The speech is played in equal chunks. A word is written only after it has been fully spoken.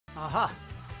Aha.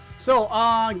 So,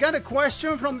 got a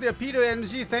question from the Peter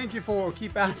NG. Thank you for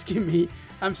keep asking me.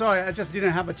 I'm sorry, I just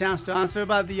didn't have a chance to answer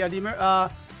about the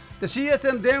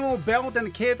CSM demo belt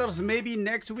and cables maybe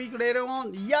next week later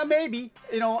on. Yeah, maybe.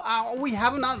 You know, we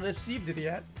have not received it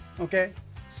yet. Okay.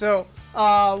 So,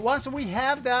 once we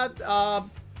have that,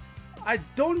 I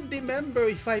don't remember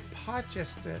if I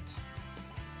purchased it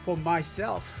for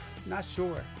myself. Not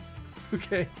sure.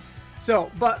 Okay.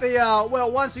 So, but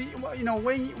well, once we, you know,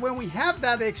 when we have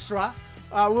that extra,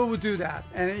 we will do that.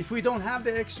 And if we don't have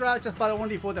the extra, just buy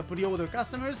only for the pre-order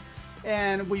customers,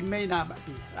 and we may not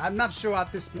be. I'm not sure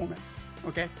at this moment.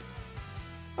 Okay.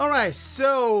 All right.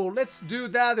 So let's do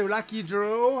that. The lucky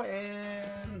draw,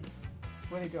 and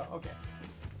where you go? Okay.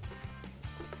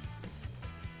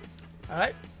 All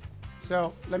right.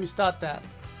 So let me start that.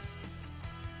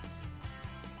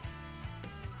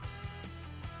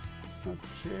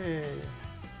 Okay,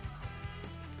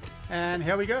 and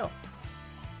here we go.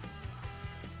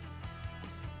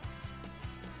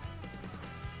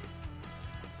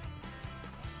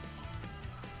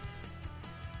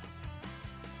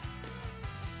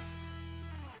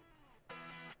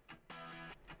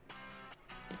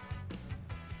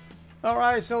 All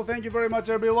right, so thank you very much,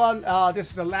 everyone.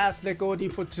 This is the last recording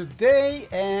for today,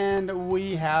 and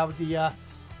we have the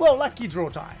well, lucky draw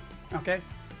time. Okay,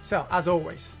 so as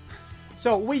always.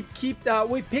 So we picked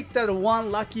that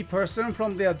one lucky person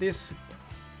from this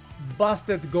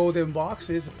busted golden box.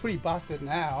 It's pretty busted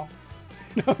now,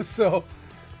 you know, so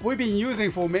we've been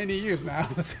using for many years now.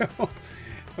 So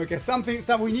okay,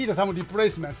 we need some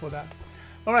replacement for that.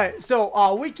 All right,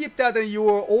 so we keep that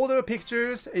your order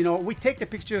pictures. You know, we take the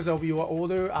pictures of your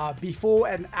order before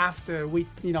and after. We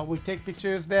take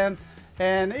pictures then,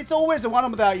 and it's always one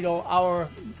of the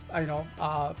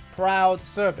our proud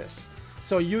service.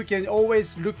 So you can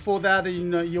always look for that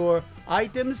in your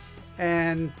items,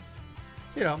 and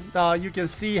you can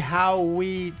see how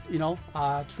we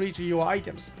treat your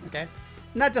items. Okay,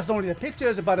 not just only the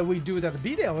pictures, but we do the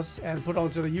videos and put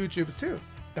onto the YouTube too,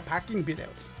 the packing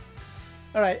videos.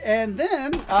 All right, and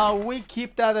then we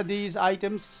keep these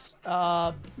items,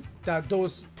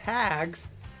 those tags,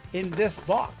 in this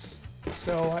box.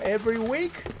 So every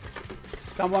week,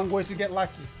 someone going to get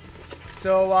lucky.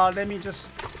 So let me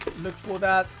just look for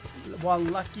that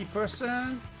one lucky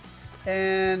person,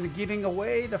 and giving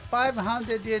away the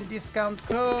 500 yen discount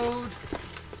code.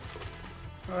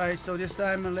 All right, so this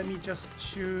time let me just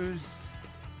choose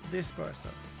this person.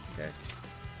 Okay.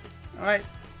 All right,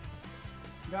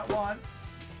 got one.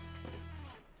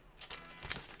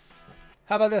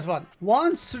 How about this one?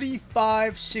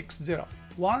 13560.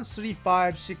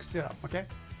 13560. Okay.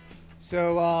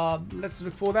 So let's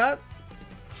look for that.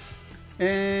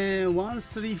 And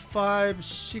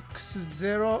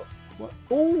 13560.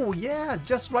 Oh yeah,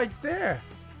 just right there.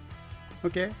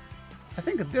 Okay, I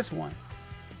think this one,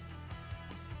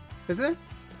 isn't it?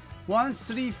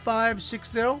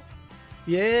 13560.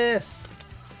 Yes.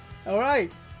 All right.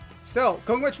 So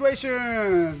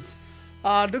congratulations.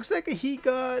 Looks like he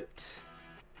got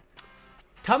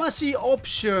Tamashi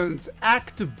options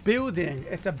act building.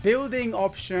 It's a building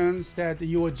options that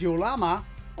your diorama.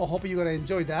 I hope you're gonna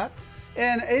enjoy that.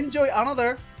 And enjoy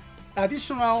another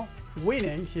additional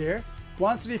winning here.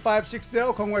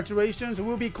 13560. Congratulations.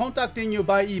 We'll be contacting you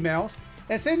by emails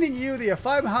and sending you the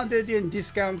 500 yen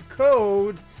discount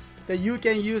code that you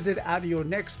can use it at your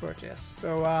next purchase.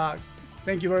 So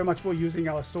thank you very much for using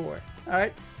our store. All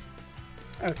right.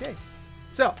 Okay.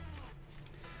 So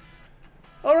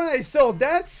all right. So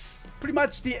that's pretty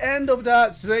much the end of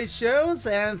today's shows,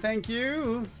 and thank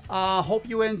you. Hope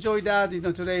you enjoyed that,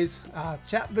 today's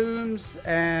chat rooms,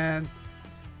 and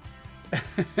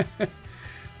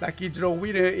lucky draw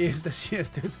winner is the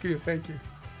CSTOYS crew. Thank you.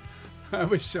 I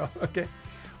wish so. Okay.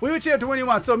 We will cheer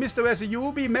 21. So Mr. S, you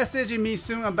will be messaging me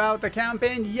soon about the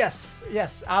campaign. Yes,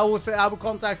 yes. I will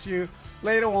contact you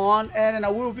later on, and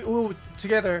then we'll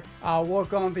together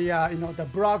work on the the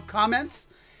blog comments.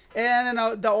 And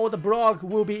all the blog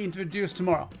will be introduced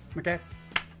tomorrow. Okay.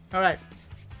 All right.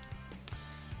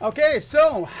 Okay.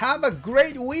 So have a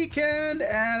great weekend,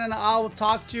 and I'll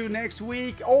talk to you next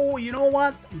week. Oh, you know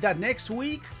what? That next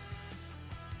week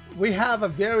we have a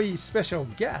very special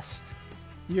guest.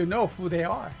 You know who they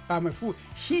are. Who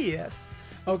he is.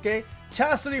 Okay.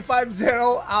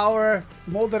 Charles350, our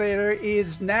moderator,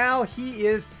 is now. He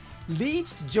is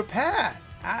reached Japan.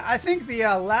 I think the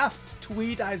last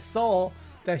tweet I saw,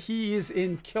 that he is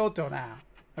in Kyoto now.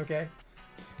 Okay.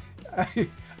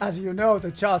 As you know,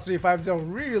 the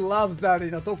Charles350 really loves that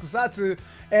tokusatsu,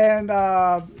 and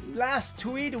last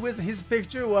tweet with his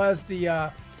picture was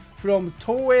the from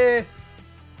Toei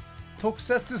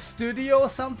Tokusatsu studio or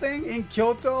something in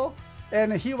Kyoto,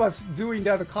 and he was doing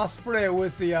that cosplay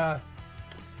with the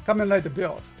Kamen Rider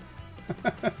build.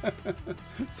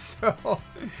 So,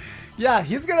 yeah,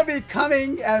 he's gonna be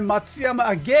coming and Matsuyama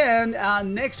again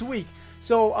next week.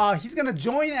 So he's gonna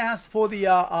join us for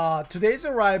the today's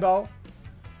arrival,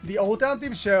 the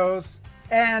alternative shows,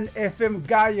 and FM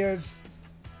Gaia's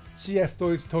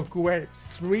CSTOYS Toku Waves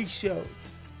 3 shows.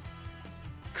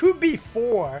 Could be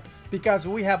 4 because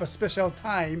we have a special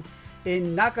time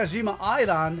in Nakajima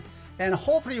Island, and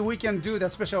hopefully we can do the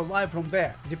special live from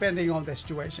there, depending on the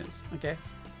situations. Okay.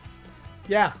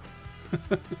 Yeah.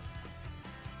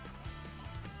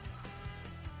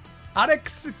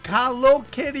 Alex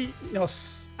Kalokeri, no,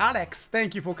 Alex,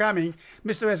 thank you for coming.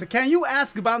 Mr. S, can you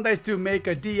ask Bandai to make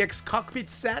a DX cockpit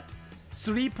set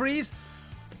 3, please?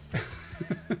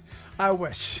 I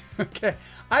wish. Okay.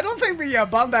 I don't think the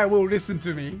Bandai will listen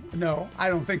to me. No, I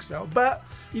don't think so. But,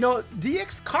 you know,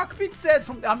 DX cockpit set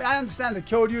from, I mean, I understand the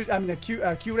Kyoryu, I mean, the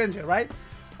Q Ranger, right?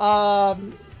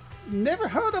 Never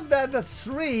heard of that, the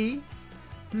 3.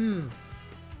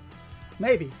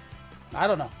 Maybe. I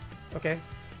don't know. Okay.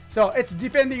 So it's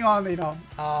depending on, you know,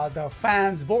 the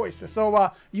fans' voice.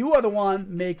 So you are the one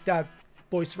make that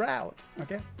voice loud.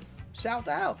 Okay. Shout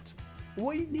out.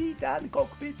 We need that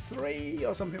cockpit 3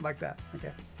 or something like that.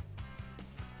 Okay.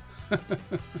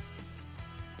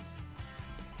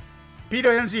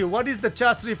 Peter Energy, what is the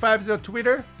CHA350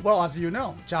 Twitter? Well, as you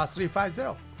know,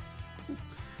 CHA350.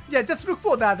 Yeah, just look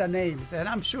for the names and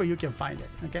I'm sure you can find it.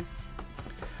 Okay.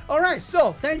 All right,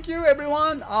 so thank you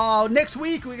everyone. Next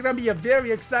week we're gonna be a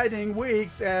very exciting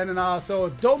weeks, and so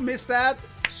don't miss that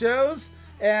shows,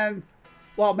 and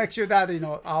well, make sure that you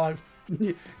know our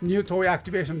new toy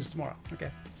activation is tomorrow.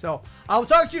 Okay, so I'll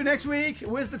talk to you next week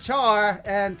with the char,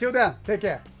 and till then, take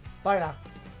care. Bye now,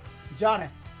 Johnny.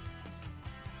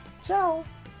 Ciao.